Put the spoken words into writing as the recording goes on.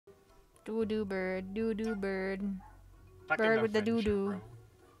Doo-doo bird, doo-doo bird. Fucking Bird with the Avenger, doo-doo. bro.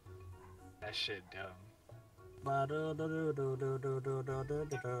 That shit dumb.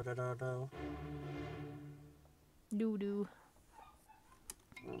 Doo-doo.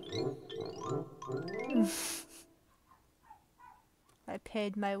 I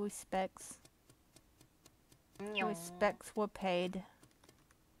paid my respects. Respects were paid.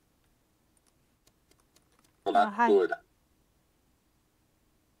 Well, that's hi. good.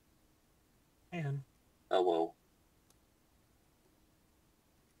 Man. Hello.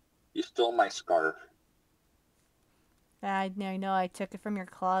 You stole my scarf. I know, I took it from your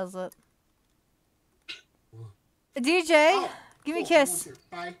closet. DJ, give me a kiss.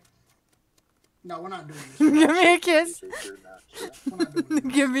 Bye. No, we're not doing this. Give me a kiss. We're not doing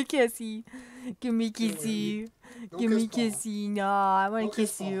this. Give me kissy. Give me kissy. Don't Give me kiss kissy. No, I want Don't to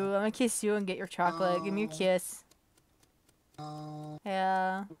kiss kiss you. Paul. I'm gonna kiss you and get your chocolate. Give me a kiss.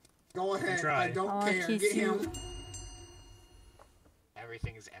 Yeah. Go ahead. Try. I don't wanna care. kiss Get you. him.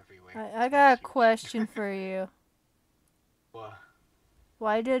 Everything is everywhere. I got a question for you. What?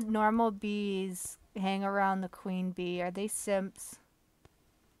 Why did normal bees hang around the queen bee? Are they simps?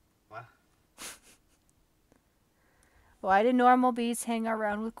 What? Why did normal bees hang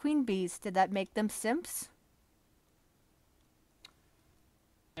around with queen bees? Did that make them simps?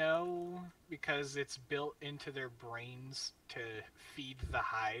 No, because it's built into their brains to feed the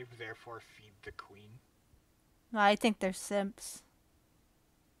hive, therefore feed the queen. I think they're simps.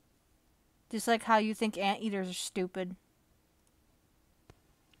 Just like how you think anteaters are stupid.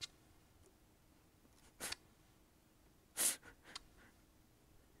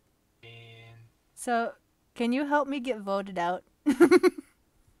 And So, can you help me get voted out?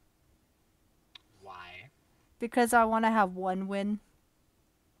 why? Because I want to have one win.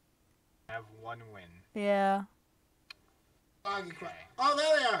 Have one win. Yeah. Okay. Oh,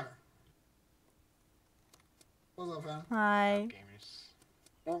 there they are. What's up, fam? Hi. Gamers.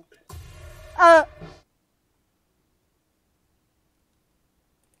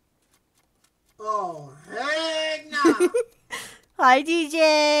 Oh, heck no. Hi,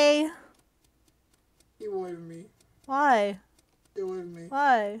 DJ. You with me. Why? You with me.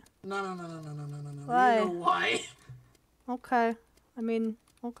 Why? No. Why? You know why? Okay. I mean,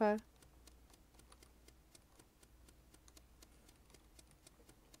 okay.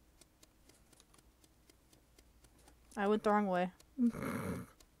 I went the wrong way.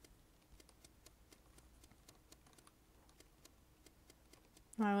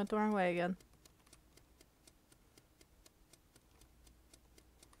 I went the wrong way again.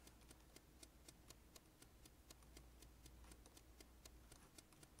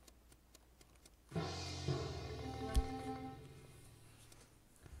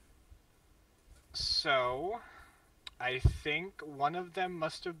 So, I think one of them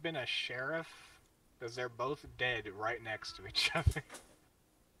must have been a sheriff, because they're both dead right next to each other.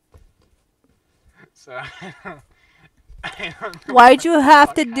 So, I don't know Why'd you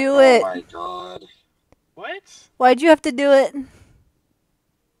have to do it? Oh my god. What? Why'd you have to do it?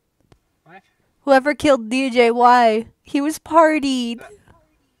 What? Whoever killed DJ, why? He was partied.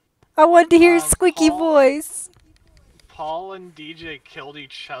 I wanted to hear his squeaky voice. Paul and DJ killed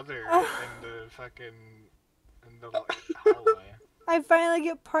each other in the fucking in the hallway. I finally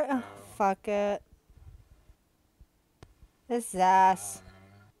get part. Oh, fuck it. This ass.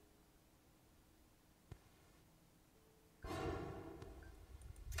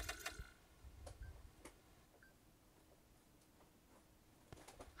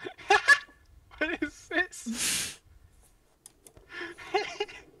 What is this?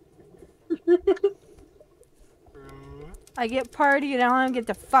 I get party and I don't get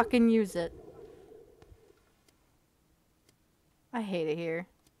to fucking use it. I hate it here.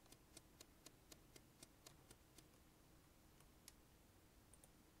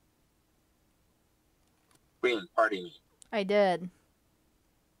 Queen, party me. I did.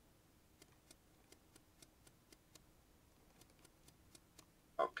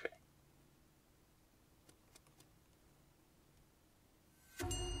 Okay.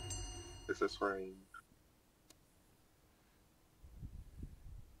 This is where I...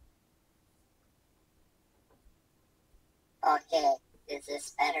 Okay, is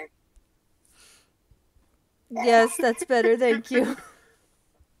this better? Yes, that's better, thank you.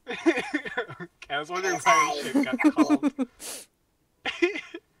 Okay, I was wondering why this shit got called.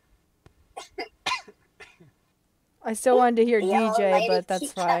 I still wanted to hear DJ, but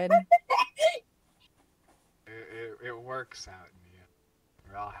that's fine. It works out in the end.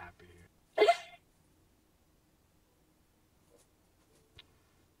 We're all happy here.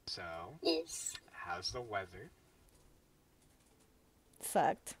 So, yes. How's the weather?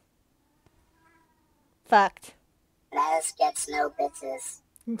 Sucked. Fact. Naz gets no bitches.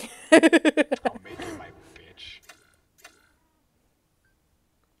 I'll make you my bitch.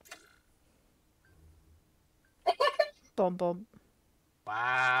 Bum bum.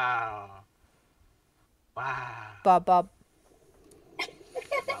 Wow. Wow. Bob bob.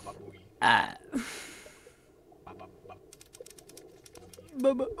 Baba booey. Ah. Baba baba.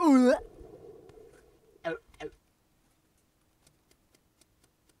 Baba. Ooh. Ow, ow.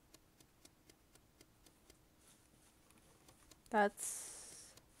 That's.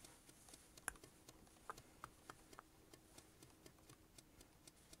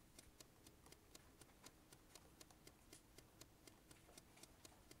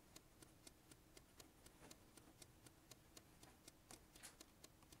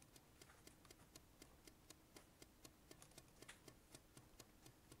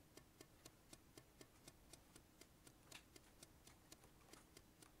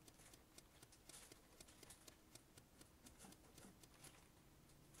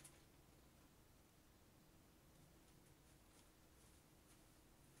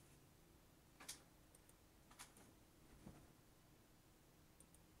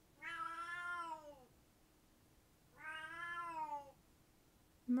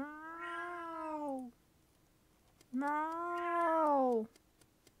 Meow. Meow.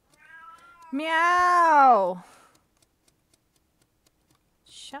 Meow.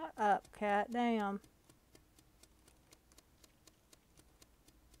 Shut up, cat. Damn.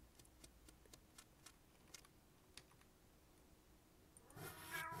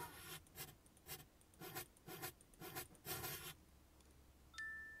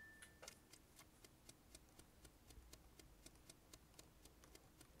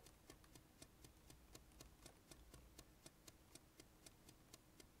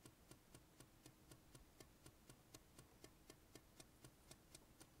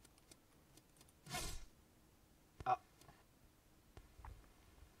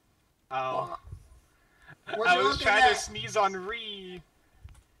 Oh. What I you was looking trying at? to sneeze on Ree.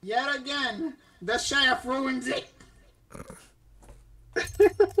 Yet again, the shaft ruins it. It's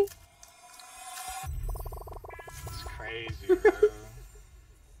crazy, bro.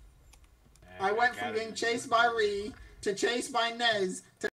 I went from being chased by Ree to chased by Nez to